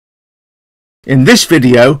In this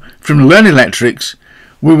video from LearnElectrics,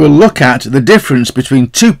 we will look at the difference between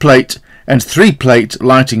 2-plate and 3-plate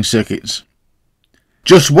lighting circuits.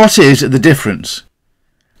 Just what is the difference?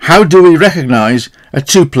 How do we recognise a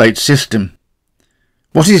 2-plate system?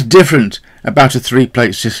 What is different about a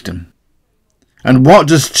 3-plate system? And what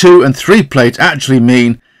does 2 and 3-plate actually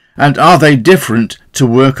mean, and are they different to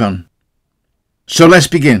work on? So let's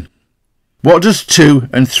begin. What does 2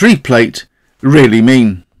 and 3-plate really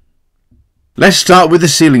mean? Let's start with the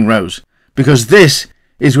ceiling rows, because this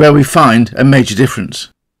is where we find a major difference.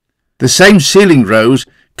 The same ceiling rows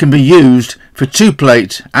can be used for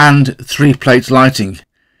 2-plate and 3-plate lighting.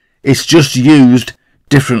 It's just used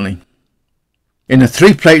differently. In a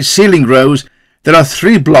 3-plate ceiling rows, there are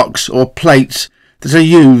 3 blocks or plates that are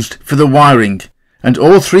used for the wiring, and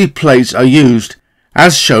all 3 plates are used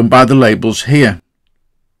as shown by the labels here.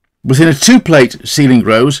 Within a 2-plate ceiling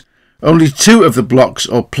rows, only 2 of the blocks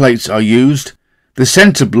or plates are used. The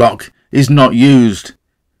centre block is not used.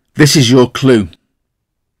 This is your clue.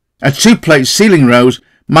 A 2-plate ceiling rows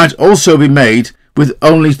might also be made with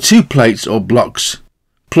only 2 plates or blocks,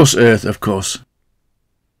 plus earth of course.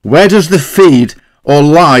 Where does the feed or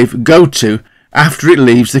live go to after it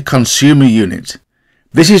leaves the consumer unit?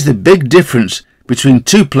 This is the big difference between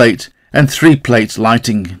 2-plate and 3-plate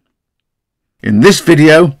lighting. In this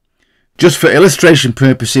video, just for illustration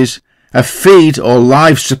purposes, a feed or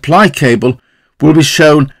live supply cable will be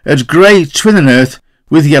shown as grey twin and earth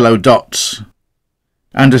with yellow dots,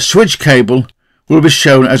 and a switch cable will be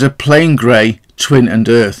shown as a plain grey twin and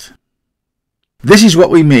earth. This is what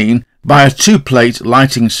we mean by a 2-plate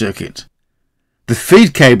lighting circuit. The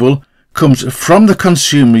feed cable comes from the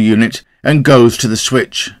consumer unit and goes to the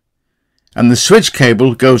switch, and the switch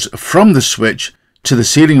cable goes from the switch to the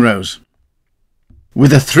ceiling rows.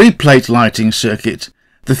 With a 3-plate lighting circuit,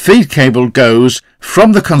 the feed cable goes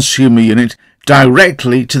from the consumer unit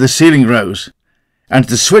directly to the ceiling rows, and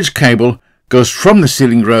the switch cable goes from the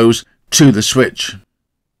ceiling rows to the switch.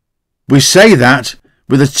 We say that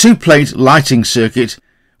with a 2-plate lighting circuit,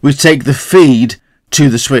 we take the feed to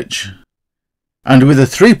the switch, and with a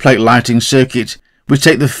 3-plate lighting circuit, we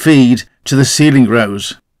take the feed to the ceiling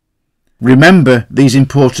rows. Remember these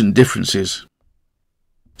important differences.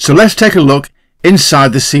 So let's take a look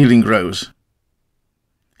inside the ceiling rows.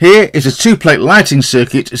 Here is a 2-plate lighting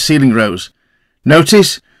circuit ceiling rows.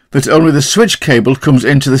 Notice that only the switch cable comes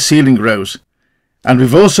into the ceiling rows, and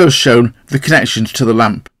we've also shown the connections to the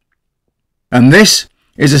lamp. And this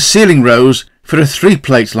is a ceiling rows for a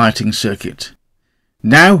 3-plate lighting circuit.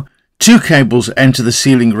 Now 2 cables enter the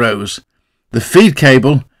ceiling rows, the feed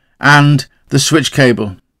cable and the switch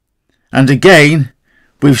cable. And again,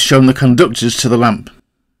 we've shown the conductors to the lamp.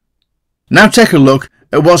 Now take a look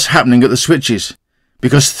at what's happening at the switches,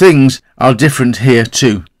 because things are different here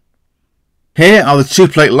too. Here are the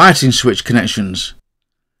 2-plate lighting switch connections.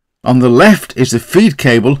 On the left is the feed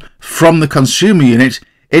cable from the consumer unit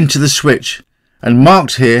into the switch, and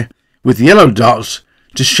marked here with yellow dots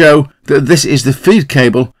to show that this is the feed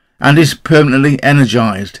cable and is permanently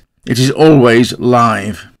energized. It is always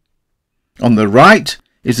live. On the right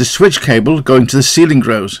is the switch cable going to the ceiling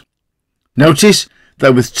rows. Notice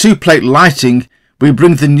that with 2-plate lighting, we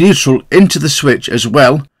bring the neutral into the switch as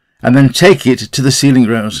well, and then take it to the ceiling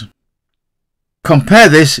rows. Compare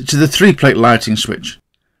this to the 3-plate lighting switch.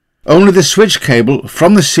 Only the switch cable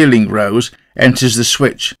from the ceiling rows enters the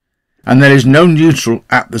switch, and there is no neutral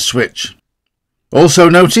at the switch. Also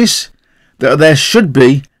notice that there should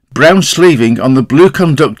be brown sleeving on the blue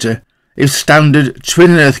conductor if standard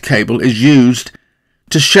twin earth cable is used,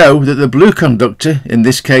 to show that the blue conductor, in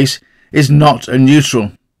this case, is not a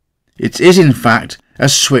neutral. It is in fact a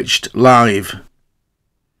switched live.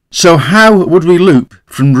 So how would we loop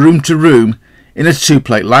from room to room in a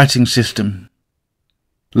 2-plate lighting system?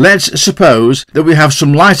 Let's suppose that we have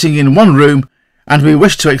some lighting in one room and we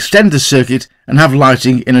wish to extend the circuit and have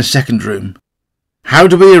lighting in a second room. How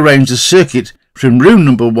do we arrange the circuit from room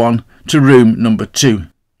number 1 to room number 2?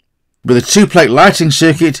 With a 2-plate lighting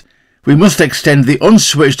circuit, we must extend the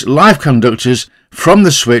unswitched live conductors from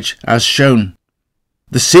the switch as shown.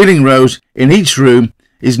 The ceiling rows in each room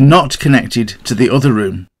is not connected to the other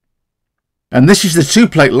room. And this is the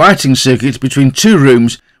 2-plate lighting circuit between 2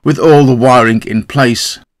 rooms with all the wiring in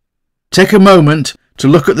place. Take a moment to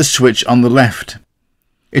look at the switch on the left.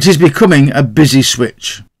 It is becoming a busy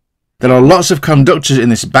switch. There are lots of conductors in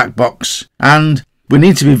this back box, and we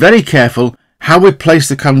need to be very careful how we place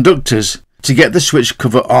the conductors to get the switch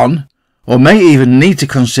cover on, or may even need to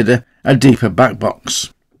consider a deeper back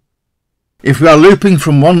box. If we are looping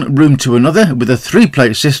from one room to another with a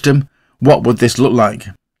 3-plate system, what would this look like?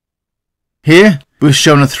 Here we've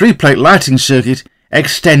shown a 3-plate lighting circuit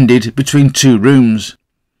extended between two rooms.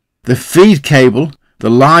 The feed cable, the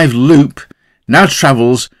live loop, now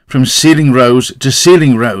travels from ceiling rows to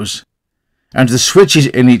ceiling rows, and the switches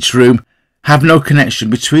in each room have no connection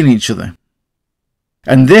between each other.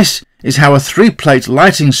 And this is how a 3-plate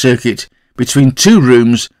lighting circuit between two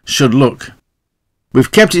rooms should look.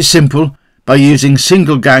 We've kept it simple by using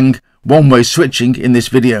single gang one-way switching in this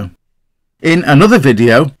video. In another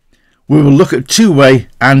video, we will look at two-way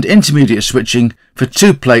and intermediate switching for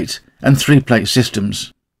 2-plate and 3-plate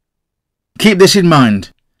systems. Keep this in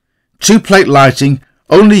mind. 2-plate lighting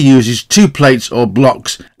only uses 2 plates or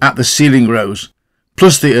blocks at the ceiling rows,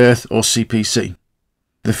 plus the earth or CPC.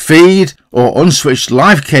 The feed or unswitched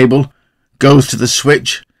live cable goes to the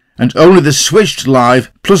switch, and only the switched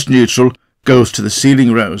live plus neutral goes to the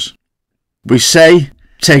ceiling rows. We say,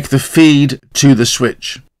 take the feed to the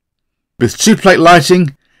switch. With 2-plate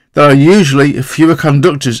lighting, there are usually fewer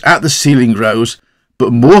conductors at the ceiling rows,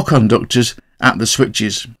 but more conductors at the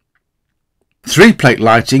switches. 3-plate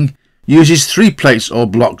lighting uses 3 plates or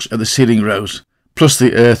blocks at the ceiling rows, plus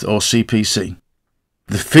the earth or CPC.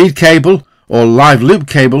 The feed cable or live loop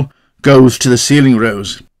cable goes to the ceiling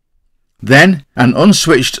rows. Then an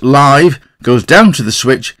unswitched live goes down to the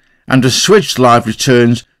switch, and a switched live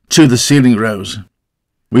returns to the ceiling rows.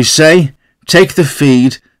 We say, take the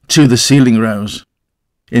feed to the ceiling rows.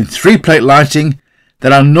 In 3-plate lighting,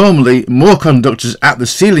 there are normally more conductors at the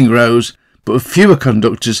ceiling rows, but fewer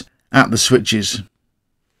conductors at the switches.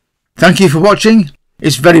 Thank you for watching.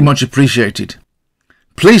 It's very much appreciated.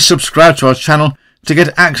 Please subscribe to our channel to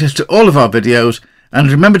get access to all of our videos, and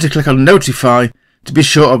remember to click on notify to be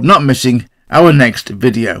sure of not missing our next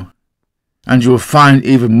video. And you will find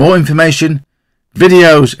even more information,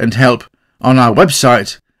 videos and help on our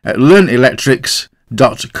website at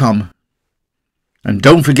LearnElectrics.com. And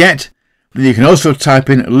don't forget that you can also type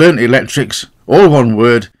in LearnElectrics, all one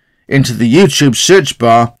word, into the YouTube search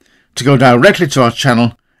bar to go directly to our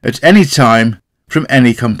channel at any time from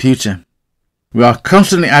any computer. We are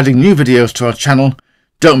constantly adding new videos to our channel.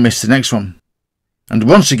 Don't miss the next one. And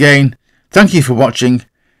once again, thank you for watching,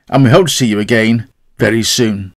 and we hope to see you again very soon.